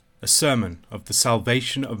a sermon of the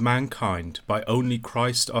salvation of mankind by only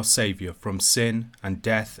Christ our Saviour from sin and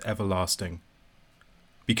death everlasting.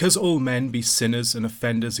 Because all men be sinners and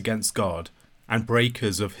offenders against God, and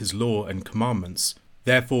breakers of his law and commandments,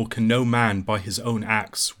 therefore can no man by his own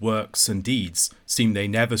acts, works, and deeds, seem they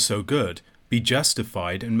never so good, be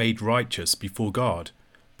justified and made righteous before God.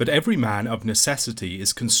 But every man of necessity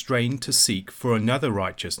is constrained to seek for another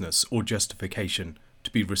righteousness or justification,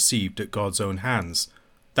 to be received at God's own hands,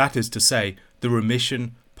 that is to say, the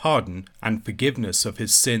remission, pardon, and forgiveness of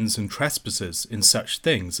his sins and trespasses in such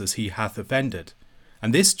things as he hath offended.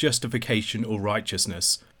 And this justification or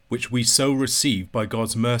righteousness, which we so receive by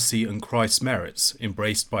God's mercy and Christ's merits,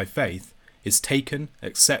 embraced by faith, is taken,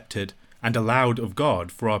 accepted, and allowed of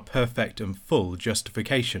God for our perfect and full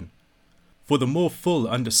justification. For the more full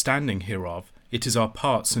understanding hereof, it is our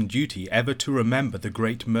parts and duty ever to remember the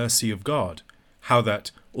great mercy of God, how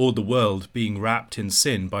that, all the world being wrapped in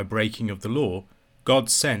sin by breaking of the law, God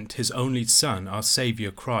sent his only Son, our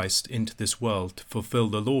Saviour Christ, into this world to fulfill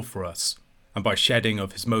the law for us, and by shedding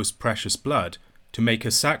of his most precious blood, to make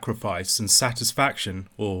a sacrifice and satisfaction,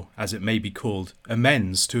 or, as it may be called,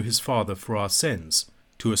 amends to his Father for our sins,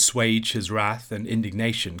 to assuage his wrath and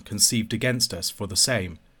indignation conceived against us for the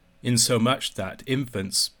same, insomuch that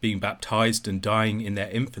infants, being baptized and dying in their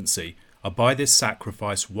infancy, are by this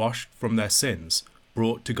sacrifice washed from their sins,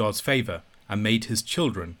 brought to God's favour, and made his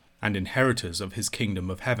children, and inheritors of his kingdom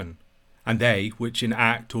of heaven. And they, which in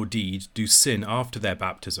act or deed do sin after their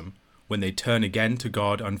baptism, when they turn again to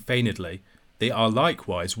God unfeignedly, they are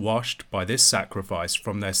likewise washed by this sacrifice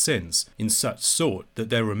from their sins, in such sort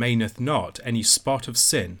that there remaineth not any spot of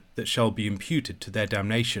sin that shall be imputed to their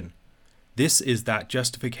damnation. This is that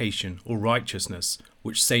justification or righteousness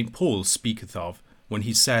which St. Paul speaketh of, when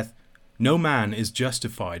he saith, No man is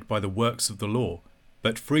justified by the works of the law,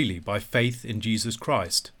 but freely by faith in Jesus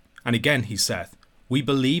Christ. And again he saith, We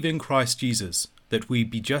believe in Christ Jesus, that we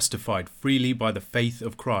be justified freely by the faith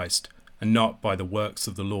of Christ, and not by the works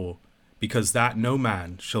of the law, because that no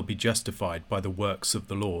man shall be justified by the works of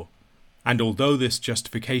the law. And although this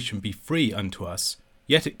justification be free unto us,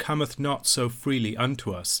 yet it cometh not so freely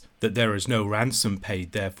unto us, that there is no ransom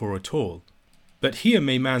paid therefore at all. But here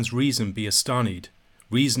may man's reason be astonied,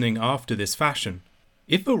 reasoning after this fashion.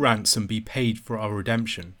 If a ransom be paid for our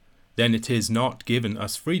redemption, then it is not given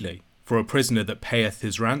us freely. For a prisoner that payeth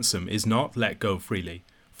his ransom is not let go freely.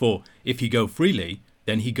 For if he go freely,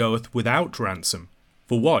 then he goeth without ransom.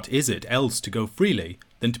 For what is it else to go freely,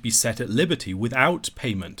 than to be set at liberty without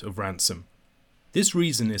payment of ransom? This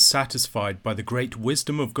reason is satisfied by the great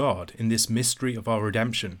wisdom of God in this mystery of our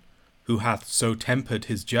redemption, who hath so tempered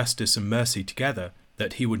his justice and mercy together,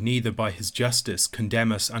 that he would neither by his justice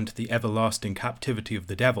condemn us unto the everlasting captivity of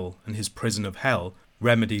the devil and his prison of hell,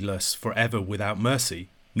 remediless for ever without mercy,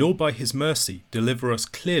 nor by his mercy deliver us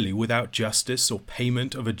clearly without justice or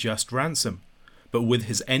payment of a just ransom, but with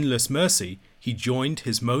his endless mercy he joined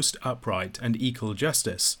his most upright and equal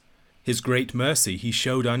justice. His great mercy he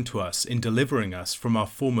showed unto us in delivering us from our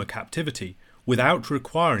former captivity, without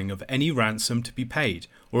requiring of any ransom to be paid,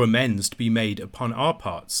 or amends to be made upon our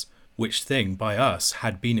parts, which thing by us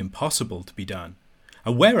had been impossible to be done.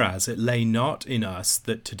 And whereas it lay not in us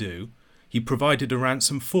that to do, he provided a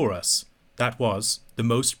ransom for us, that was, the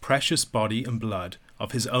most precious body and blood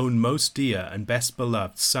of his own most dear and best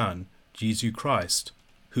beloved Son, Jesus Christ,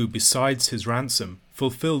 who besides his ransom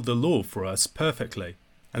fulfilled the law for us perfectly.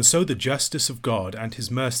 And so the justice of God and his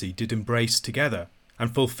mercy did embrace together,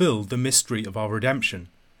 and fulfill the mystery of our redemption.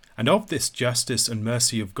 And of this justice and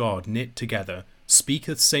mercy of God knit together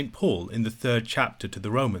speaketh St. Paul in the 3rd chapter to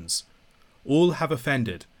the Romans. All have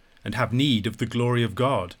offended, and have need of the glory of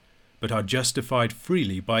God, but are justified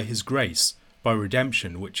freely by his grace, by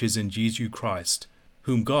redemption which is in Jesus Christ,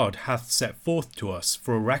 whom God hath set forth to us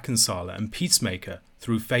for a reconciler and peacemaker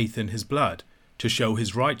through faith in his blood, to show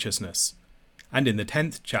his righteousness. And in the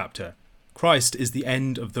 10th chapter, Christ is the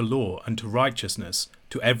end of the law unto righteousness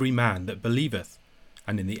to every man that believeth.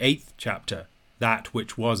 And in the 8th chapter, that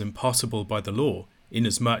which was impossible by the law,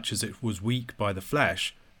 inasmuch as it was weak by the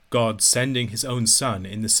flesh, God sending his own Son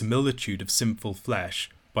in the similitude of sinful flesh,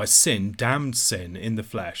 by sin damned sin in the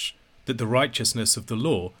flesh, that the righteousness of the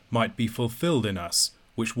law might be fulfilled in us,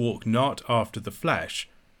 which walk not after the flesh,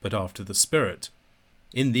 but after the Spirit.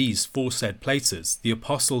 In these foresaid places the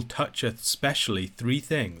apostle toucheth specially 3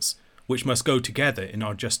 things, which must go together in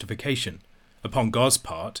our justification. Upon God's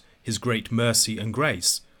part, his great mercy and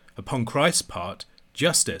grace. Upon Christ's part,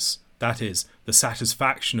 justice, that is, the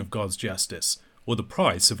satisfaction of God's justice, or the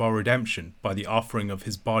price of our redemption by the offering of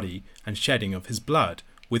his body and shedding of his blood,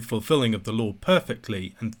 with fulfilling of the law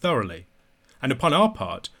perfectly and thoroughly. And upon our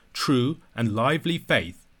part, true and lively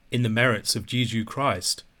faith in the merits of Jesus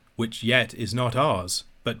Christ, which yet is not ours,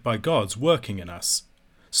 but by God's working in us,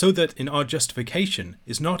 so that in our justification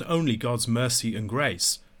is not only God's mercy and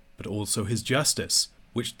grace, but also his justice,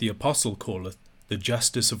 which the apostle calleth the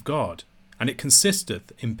justice of God, and it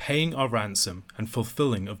consisteth in paying our ransom and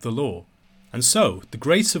fulfilling of the law. And so the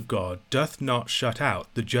grace of God doth not shut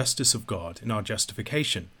out the justice of God in our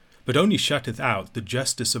justification, but only shutteth out the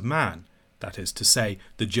justice of man, that is to say,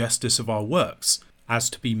 the justice of our works, as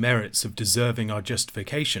to be merits of deserving our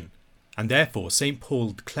justification. And therefore St.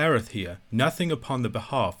 Paul declareth here nothing upon the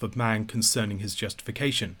behalf of man concerning his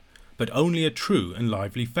justification, but only a true and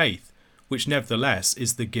lively faith, which nevertheless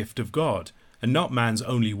is the gift of God, and not man's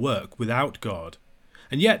only work without God.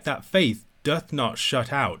 And yet that faith doth not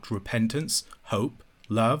shut out repentance, hope,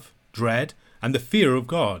 love, dread, and the fear of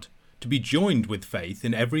God, to be joined with faith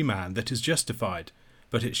in every man that is justified,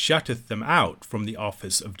 but it shutteth them out from the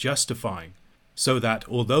office of justifying, so that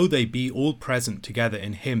although they be all present together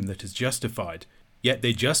in him that is justified, yet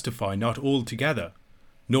they justify not all together.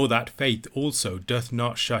 Nor that faith also doth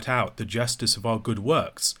not shut out the justice of our good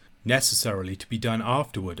works, necessarily to be done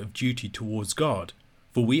afterward of duty towards God.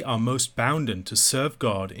 For we are most bounden to serve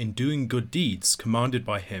God in doing good deeds commanded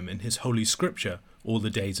by him in his holy scripture all the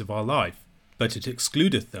days of our life. But it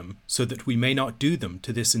excludeth them, so that we may not do them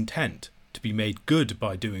to this intent, to be made good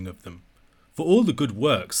by doing of them. For all the good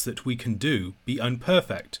works that we can do be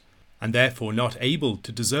unperfect, and therefore not able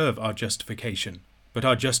to deserve our justification. But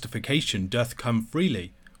our justification doth come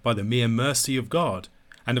freely, by the mere mercy of God,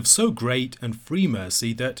 and of so great and free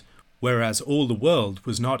mercy that, whereas all the world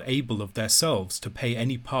was not able of themselves to pay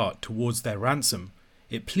any part towards their ransom,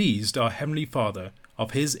 it pleased our Heavenly Father,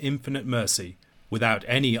 of his infinite mercy, without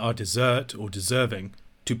any our desert or deserving,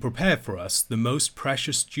 to prepare for us the most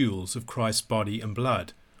precious jewels of Christ's body and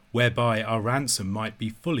blood, whereby our ransom might be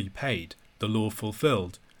fully paid, the law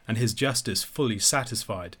fulfilled, and his justice fully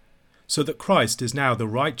satisfied, so that Christ is now the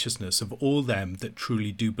righteousness of all them that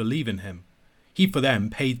truly do believe in him. He for them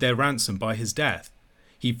paid their ransom by his death.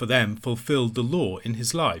 He for them fulfilled the law in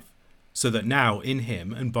his life, so that now in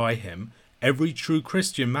him and by him every true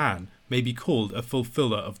Christian man may be called a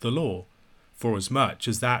fulfiller of the law, forasmuch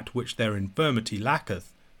as that which their infirmity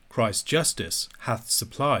lacketh, Christ's justice hath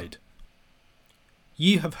supplied.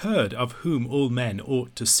 Ye have heard of whom all men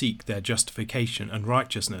ought to seek their justification and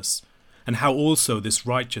righteousness, and how also this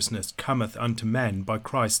righteousness cometh unto men by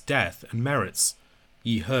Christ's death and merits.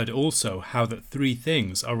 Ye heard also how that 3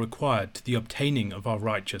 things are required to the obtaining of our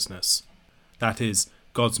righteousness, that is,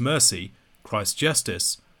 God's mercy, Christ's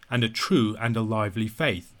justice, and a true and a lively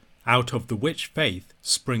faith, out of the which faith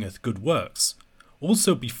springeth good works.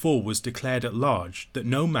 Also before was declared at large that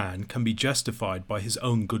no man can be justified by his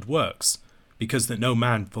own good works, because that no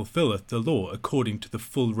man fulfilleth the law according to the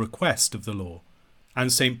full request of the law.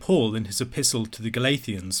 And St. Paul in his epistle to the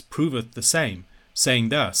Galatians proveth the same, saying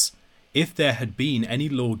thus, If there had been any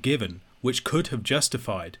law given which could have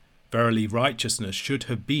justified, verily righteousness should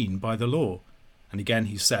have been by the law. And again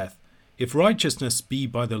he saith, If righteousness be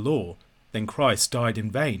by the law, then Christ died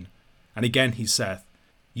in vain. And again he saith,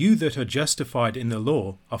 You that are justified in the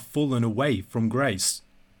law are fallen away from grace.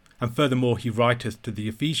 And furthermore he writeth to the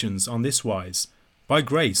Ephesians on this wise, By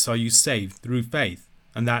grace are you saved through faith,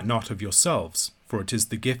 and that not of yourselves, for it is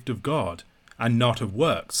the gift of God, and not of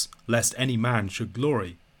works, lest any man should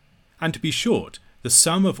glory. And to be short, the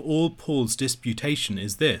sum of all Paul's disputation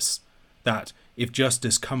is this, that if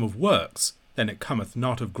justice come of works, then it cometh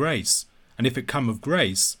not of grace, and if it come of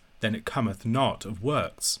grace, then it cometh not of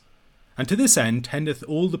works. And to this end tendeth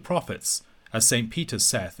all the prophets, as St. Peter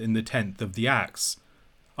saith in the 10th of the Acts.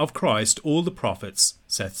 Of Christ all the prophets,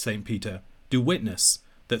 saith St. Peter, do witness,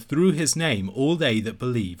 that through his name all they that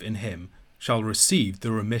believe in him shall receive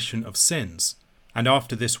the remission of sins, and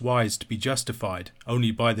after this wise to be justified,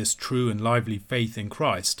 only by this true and lively faith in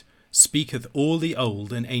Christ, speaketh all the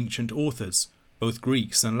old and ancient authors, both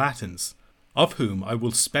Greeks and Latins, of whom I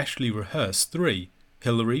will specially rehearse 3,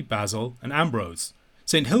 Hilary, Basil, and Ambrose.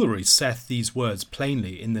 St. Hilary saith these words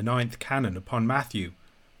plainly in the 9th canon upon Matthew,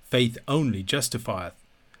 Faith only justifieth.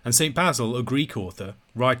 And St. Basil, a Greek author,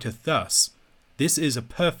 writeth thus, This is a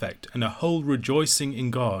perfect and a whole rejoicing in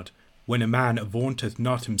God, when a man avaunteth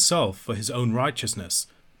not himself for his own righteousness,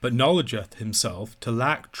 but knowledgeth himself to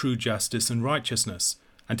lack true justice and righteousness,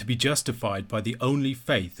 and to be justified by the only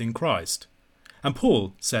faith in Christ. And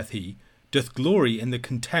Paul, saith he, doth glory in the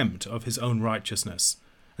contempt of his own righteousness,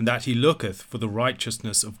 and that he looketh for the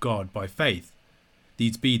righteousness of God by faith.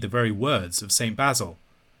 These be the very words of St. Basil.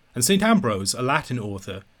 And St. Ambrose, a Latin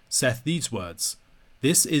author, saith these words,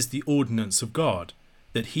 This is the ordinance of God,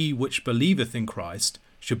 that he which believeth in Christ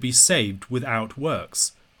should be saved without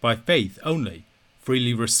works, by faith only,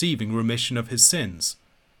 freely receiving remission of his sins.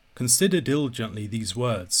 Consider diligently these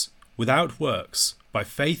words: without works, by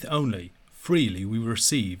faith only, freely we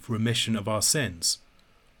receive remission of our sins.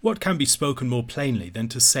 What can be spoken more plainly than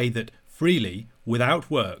to say that freely, without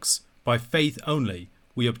works, by faith only,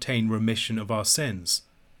 we obtain remission of our sins?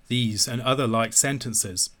 These and other like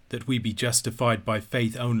sentences, that we be justified by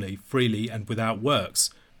faith only, freely and without works,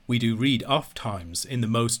 we do read oft times in the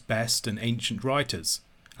most best and ancient writers,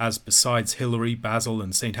 as besides Hilary, Basil,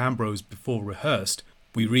 and St. Ambrose before rehearsed,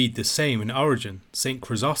 we read the same in Origen, St.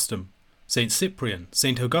 Chrysostom, St. Cyprian,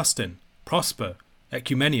 St. Augustine, Prosper,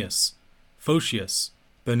 Ecumenius, Photius,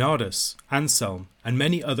 Bernardus, Anselm, and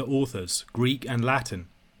many other authors, Greek and Latin.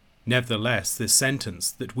 Nevertheless, this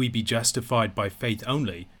sentence, that we be justified by faith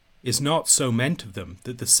only, is not so meant of them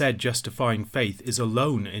that the said justifying faith is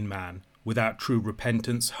alone in man, without true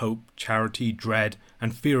repentance, hope, charity, dread,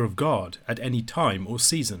 and fear of God at any time or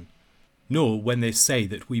season. Nor when they say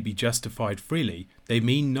that we be justified freely, they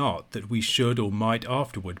mean not that we should or might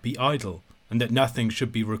afterward be idle, and that nothing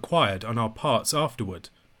should be required on our parts afterward.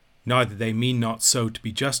 Neither they mean not so to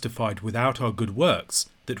be justified without our good works,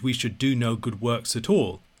 that we should do no good works at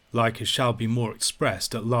all, like as shall be more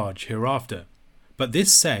expressed at large hereafter. But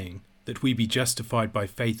this saying, that we be justified by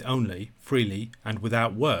faith only, freely, and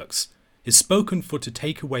without works, is spoken for to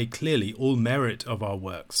take away clearly all merit of our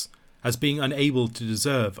works, as being unable to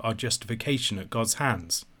deserve our justification at God's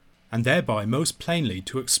hands, and thereby most plainly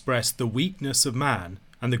to express the weakness of man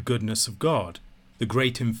and the goodness of God, the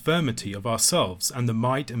great infirmity of ourselves and the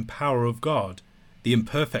might and power of God, the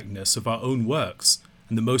imperfectness of our own works,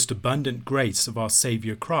 and the most abundant grace of our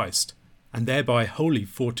Saviour Christ, and thereby wholly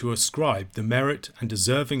for to ascribe the merit and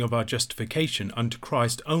deserving of our justification unto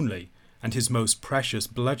Christ only, and his most precious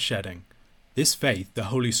bloodshedding. This faith the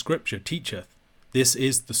Holy Scripture teacheth. This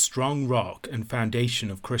is the strong rock and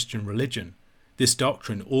foundation of Christian religion. This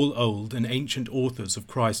doctrine all old and ancient authors of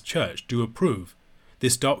Christ's church do approve.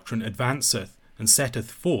 This doctrine advanceth and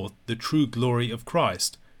setteth forth the true glory of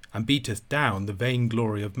Christ, and beateth down the vain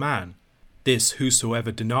glory of man. This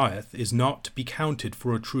whosoever denieth is not to be counted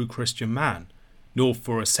for a true Christian man, nor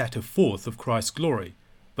for a setter forth of Christ's glory,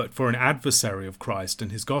 but for an adversary of Christ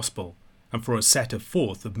and his gospel, and for a setter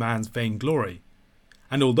forth of man's vain glory.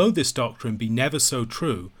 And although this doctrine be never so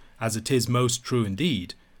true, as it is most true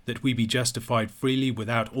indeed, that we be justified freely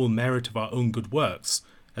without all merit of our own good works,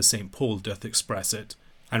 as St. Paul doth express it,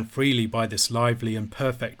 and freely by this lively and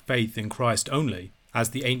perfect faith in Christ only, as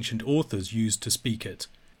the ancient authors used to speak it,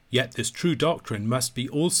 yet this true doctrine must be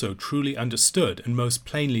also truly understood and most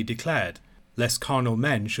plainly declared, lest carnal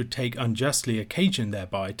men should take unjustly occasion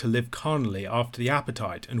thereby to live carnally after the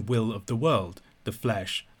appetite and will of the world, the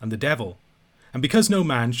flesh, and the devil. And because no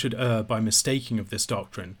man should err by mistaking of this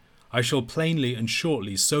doctrine, I shall plainly and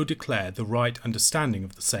shortly so declare the right understanding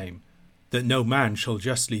of the same, that no man shall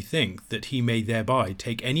justly think that he may thereby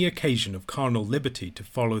take any occasion of carnal liberty to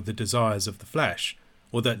follow the desires of the flesh,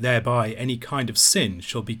 or that thereby any kind of sin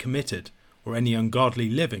shall be committed, or any ungodly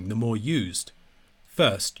living the more used.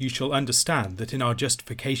 First, you shall understand that in our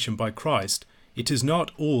justification by Christ, it is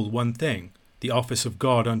not all one thing, the office of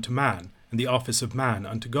God unto man, and the office of man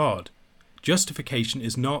unto God. Justification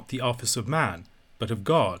is not the office of man, but of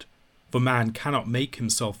God, for man cannot make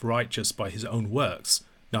himself righteous by his own works,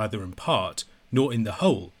 neither in part, nor in the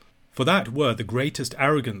whole, for that were the greatest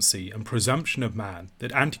arrogancy and presumption of man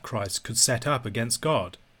that Antichrist could set up against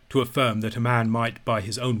God, to affirm that a man might by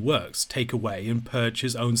his own works take away and purge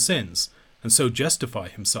his own sins, and so justify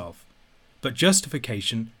himself. But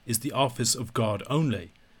justification is the office of God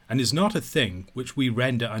only, and is not a thing which we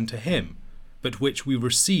render unto him, but which we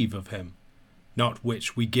receive of him, not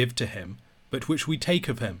which we give to him, but which we take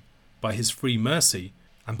of him, by his free mercy,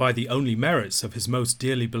 and by the only merits of his most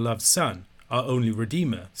dearly beloved Son, our only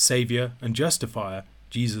Redeemer, Saviour, and Justifier,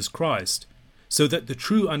 Jesus Christ, so that the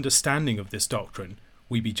true understanding of this doctrine,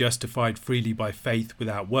 we be justified freely by faith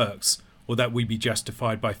without works, or that we be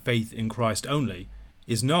justified by faith in Christ only,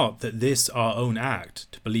 is not that this our own act,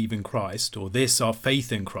 to believe in Christ, or this our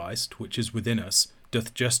faith in Christ, which is within us,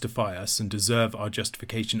 doth justify us and deserve our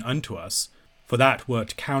justification unto us, for that were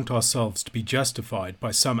to count ourselves to be justified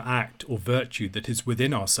by some act or virtue that is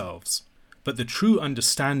within ourselves. But the true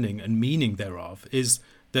understanding and meaning thereof is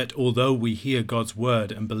that although we hear God's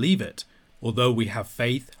word and believe it, although we have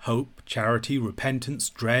faith, hope, charity, repentance,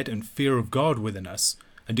 dread, and fear of God within us,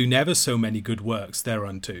 and do never so many good works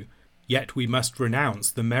thereunto, yet we must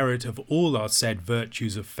renounce the merit of all our said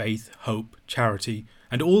virtues of faith, hope, charity,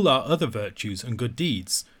 and all our other virtues and good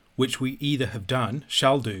deeds, which we either have done,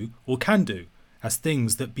 shall do, or can do, as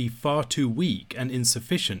things that be far too weak and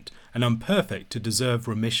insufficient and unperfect to deserve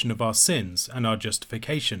remission of our sins and our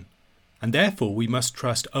justification. And therefore we must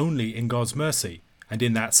trust only in God's mercy, and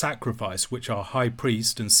in that sacrifice which our High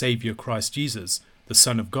Priest and Saviour Christ Jesus, the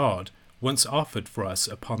Son of God, once offered for us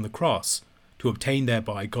upon the cross, to obtain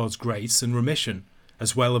thereby God's grace and remission,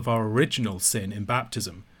 as well of our original sin in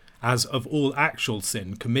baptism, as of all actual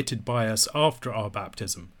sin committed by us after our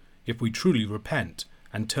baptism, if we truly repent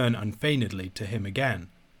and turn unfeignedly to him again.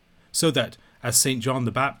 So that, as St. John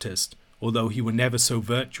the Baptist, although he were never so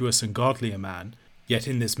virtuous and godly a man, yet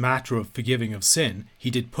in this matter of forgiving of sin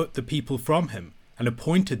he did put the people from him, and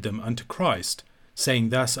appointed them unto Christ, saying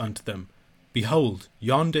thus unto them, Behold,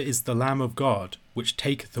 yonder is the Lamb of God, which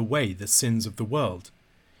taketh away the sins of the world.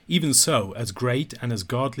 Even so, as great and as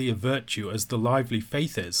godly a virtue as the lively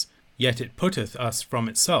faith is, yet it putteth us from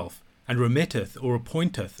itself, and remitteth or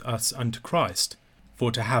appointeth us unto Christ,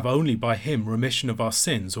 for to have only by him remission of our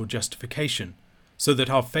sins or justification, so that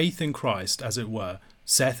our faith in Christ, as it were,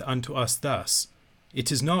 saith unto us thus,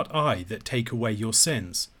 It is not I that take away your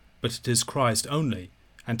sins, but it is Christ only,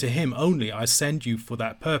 and to him only I send you for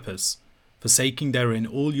that purpose, forsaking therein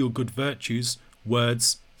all your good virtues,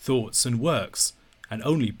 words, thoughts, and works, and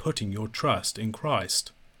only putting your trust in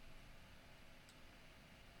Christ.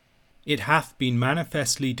 It hath been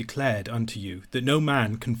manifestly declared unto you that no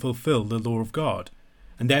man can fulfil the law of God,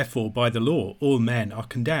 and therefore by the law all men are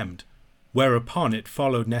condemned, whereupon it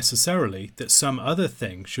followed necessarily that some other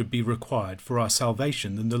thing should be required for our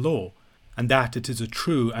salvation than the law, and that it is a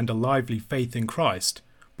true and a lively faith in Christ,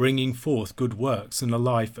 bringing forth good works and a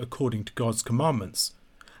life according to God's commandments.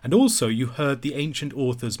 And also you heard the ancient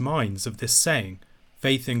authors' minds of this saying,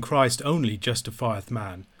 Faith in Christ only justifieth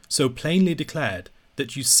man, so plainly declared,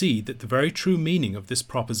 that you see that the very true meaning of this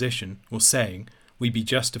proposition, or saying, we be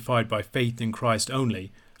justified by faith in Christ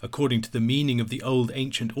only, according to the meaning of the old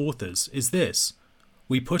ancient authors, is this: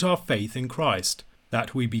 we put our faith in Christ,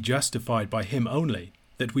 that we be justified by him only,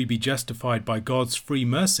 that we be justified by God's free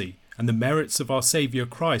mercy and the merits of our Saviour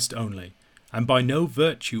Christ only, and by no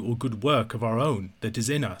virtue or good work of our own that is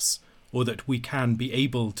in us, or that we can be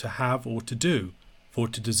able to have or to do, for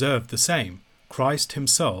to deserve the same, Christ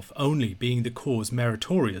himself only being the cause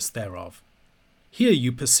meritorious thereof. Here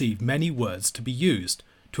you perceive many words to be used,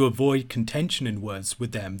 to avoid contention in words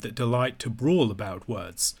with them that delight to brawl about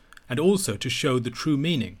words, and also to show the true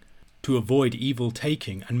meaning, to avoid evil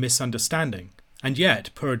taking and misunderstanding. And yet,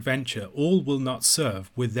 peradventure, all will not serve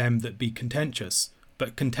with them that be contentious,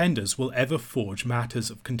 but contenders will ever forge matters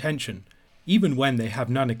of contention, even when they have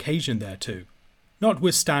none occasion thereto.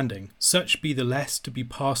 Notwithstanding, such be the less to be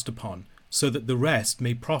passed upon, so that the rest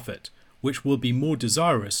may profit, which will be more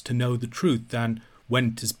desirous to know the truth than, when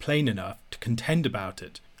it is plain enough, to contend about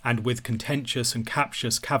it, and with contentious and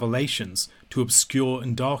captious cavalations to obscure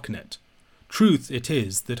and darken it. Truth it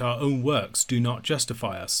is that our own works do not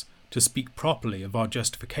justify us, to speak properly of our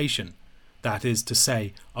justification, that is to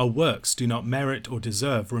say, our works do not merit or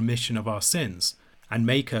deserve remission of our sins, and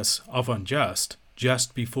make us, of unjust,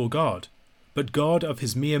 just before God. But God of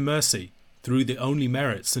his mere mercy, through the only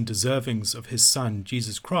merits and deservings of his Son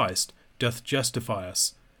Jesus Christ, doth justify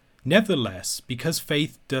us. Nevertheless, because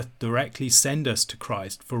faith doth directly send us to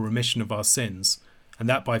Christ for remission of our sins, and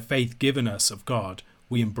that by faith given us of God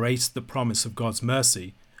we embrace the promise of God's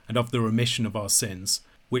mercy, and of the remission of our sins,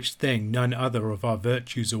 which thing none other of our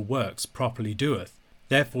virtues or works properly doeth.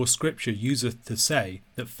 Therefore Scripture useth to say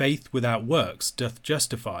that faith without works doth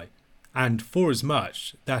justify, and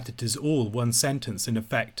forasmuch that it is all one sentence in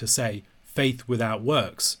effect to say, faith without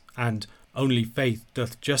works, and only faith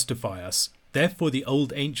doth justify us, therefore the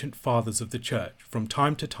old ancient fathers of the Church from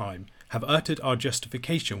time to time have uttered our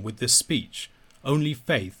justification with this speech, only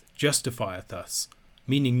faith justifieth us,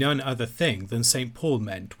 meaning none other thing than St. Paul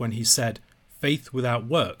meant when he said, faith without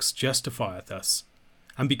works justifieth us.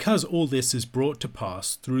 And because all this is brought to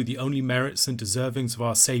pass through the only merits and deservings of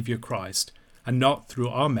our Saviour Christ, and not through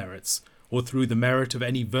our merits, or through the merit of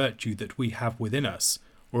any virtue that we have within us,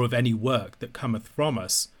 or of any work that cometh from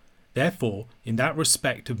us, therefore, in that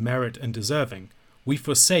respect of merit and deserving, we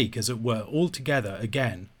forsake, as it were, altogether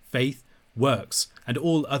again faith, works, and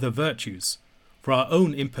all other virtues. For our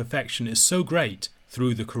own imperfection is so great,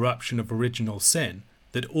 through the corruption of original sin,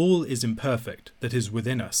 that all is imperfect that is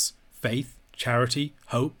within us, faith, charity,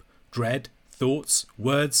 hope, dread, thoughts,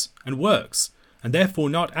 words, and works, and therefore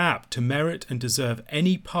not apt to merit and deserve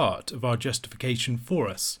any part of our justification for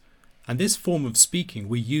us. And this form of speaking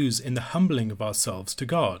we use in the humbling of ourselves to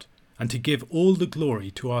God, and to give all the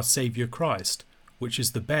glory to our Saviour Christ, which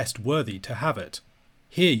is the best worthy to have it.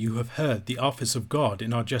 Here you have heard the office of God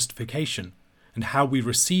in our justification, and how we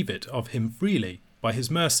receive it of him freely, by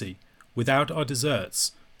his mercy, without our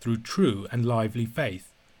deserts, through true and lively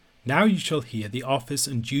faith. Now you shall hear the office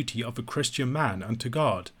and duty of a Christian man unto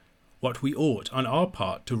God, what we ought on our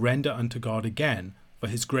part to render unto God again, for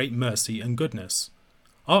his great mercy and goodness.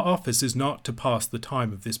 Our office is not to pass the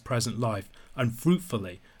time of this present life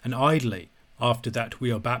unfruitfully and idly, after that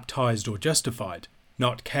we are baptized or justified,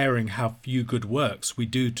 not caring how few good works we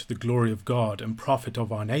do to the glory of God and profit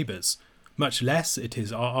of our neighbours. Much less it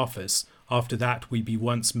is our office, after that we be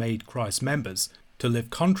once made Christ's members, to live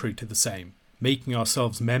contrary to the same, making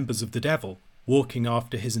ourselves members of the devil, walking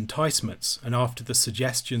after his enticements and after the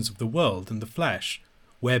suggestions of the world and the flesh,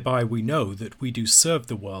 whereby we know that we do serve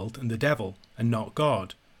the world and the devil, and not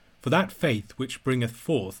God. For that faith which bringeth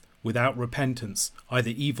forth, without repentance,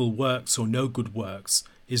 either evil works or no good works,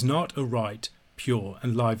 is not a right, pure,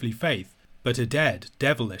 and lively faith, but a dead,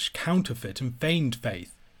 devilish, counterfeit, and feigned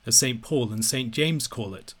faith, as St. Paul and St. James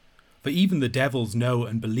call it. For even the devils know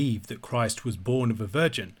and believe that Christ was born of a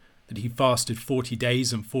virgin, that he fasted 40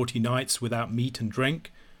 days and 40 nights without meat and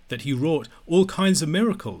drink, that he wrought all kinds of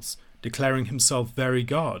miracles, declaring himself very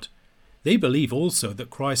God. They believe also that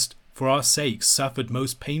Christ for our sakes suffered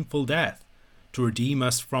most painful death, to redeem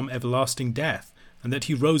us from everlasting death, and that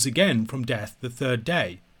he rose again from death the third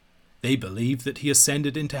day. They believe that he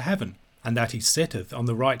ascended into heaven, and that he sitteth on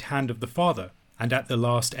the right hand of the Father, and at the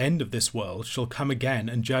last end of this world shall come again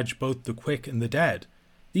and judge both the quick and the dead.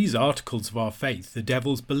 These articles of our faith the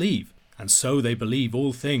devils believe, and so they believe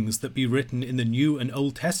all things that be written in the New and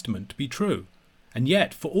Old Testament to be true. And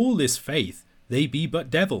yet for all this faith they be but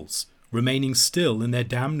devils, remaining still in their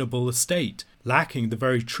damnable estate, lacking the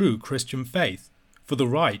very true Christian faith. For the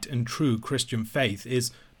right and true Christian faith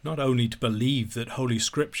is not only to believe that Holy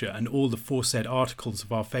Scripture and all the foresaid articles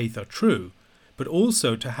of our faith are true, but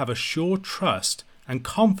also to have a sure trust and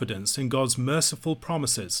confidence in God's merciful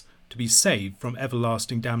promises to be saved from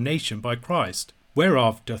everlasting damnation by Christ,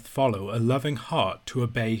 whereof doth follow a loving heart to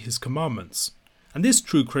obey his commandments. And this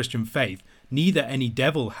true Christian faith neither any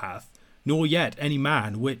devil hath, nor yet any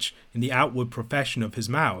man which, in the outward profession of his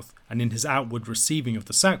mouth, and in his outward receiving of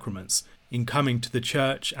the sacraments, in coming to the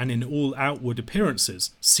church and in all outward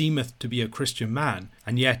appearances, seemeth to be a Christian man,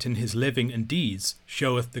 and yet in his living and deeds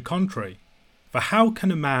showeth the contrary. For how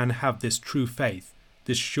can a man have this true faith,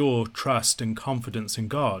 this sure trust and confidence in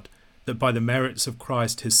God, that by the merits of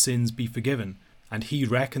Christ his sins be forgiven, and he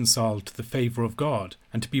reconciled to the favour of God,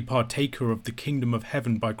 and to be partaker of the kingdom of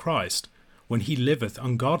heaven by Christ, when he liveth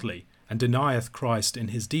ungodly, and denieth Christ in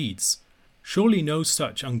his deeds? Surely no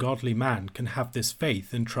such ungodly man can have this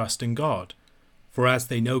faith and trust in God. For as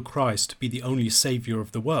they know Christ to be the only Saviour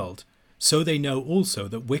of the world, so they know also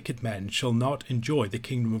that wicked men shall not enjoy the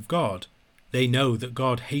kingdom of God. They know that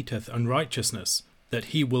God hateth unrighteousness, that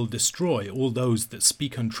he will destroy all those that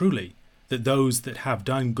speak untruly, that those that have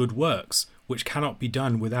done good works, which cannot be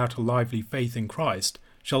done without a lively faith in Christ,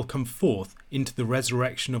 shall come forth into the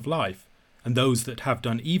resurrection of life, and those that have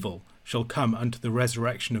done evil shall come unto the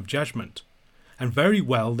resurrection of judgment. And very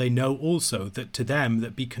well they know also that to them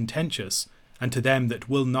that be contentious, and to them that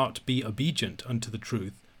will not be obedient unto the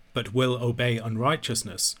truth, but will obey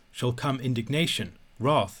unrighteousness, shall come indignation,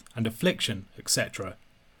 wrath, and affliction, etc.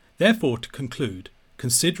 Therefore, to conclude,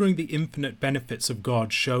 considering the infinite benefits of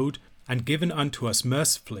God showed and given unto us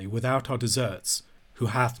mercifully without our deserts, who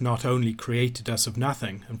hath not only created us of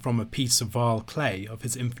nothing, and from a piece of vile clay of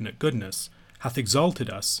his infinite goodness, hath exalted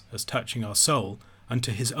us, as touching our soul,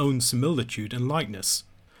 unto his own similitude and likeness,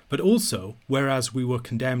 but also, whereas we were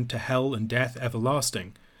condemned to hell and death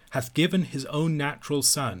everlasting, hath given his own natural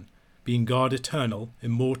Son, being God eternal,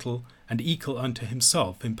 immortal, and equal unto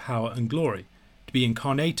himself in power and glory, to be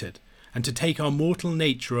incarnated, and to take our mortal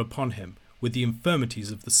nature upon him, with the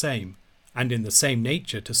infirmities of the same, and in the same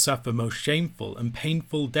nature to suffer most shameful and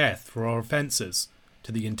painful death for our offences,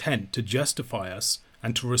 to the intent to justify us,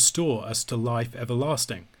 and to restore us to life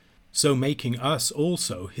everlasting, so making us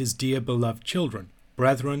also his dear beloved children,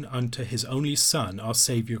 brethren unto his only Son, our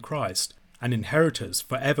Saviour Christ, and inheritors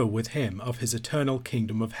for ever with him of his eternal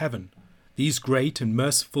kingdom of heaven. These great and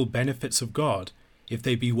merciful benefits of God, if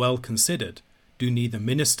they be well considered, do neither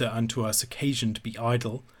minister unto us occasion to be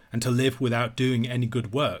idle, and to live without doing any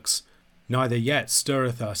good works, neither yet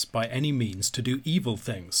stirreth us by any means to do evil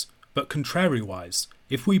things, but contrariwise,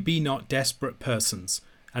 if we be not desperate persons,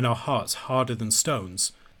 and our hearts harder than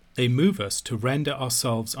stones, they move us to render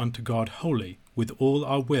ourselves unto God wholly, with all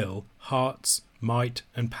our will, hearts, might,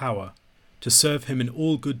 and power, to serve him in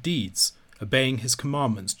all good deeds, obeying his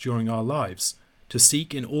commandments during our lives, to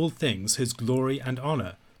seek in all things his glory and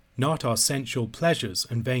honour, not our sensual pleasures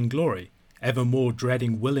and vainglory, evermore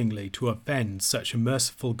dreading willingly to offend such a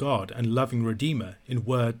merciful God and loving Redeemer in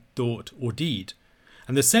word, thought, or deed,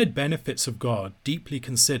 and the said benefits of God deeply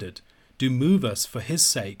considered, do move us for his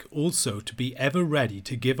sake also to be ever ready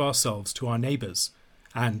to give ourselves to our neighbours,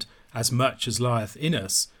 and, as much as lieth in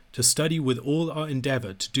us, to study with all our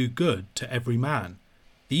endeavour to do good to every man.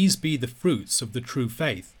 These be the fruits of the true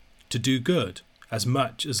faith, to do good, as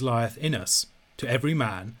much as lieth in us, to every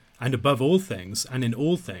man, and above all things and in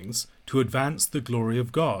all things, to advance the glory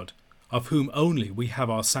of God, of whom only we have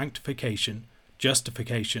our sanctification,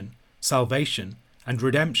 justification, salvation, and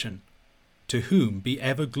redemption, to whom be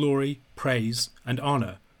ever glory, praise, and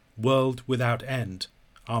honour, world without end.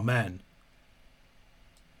 Amen.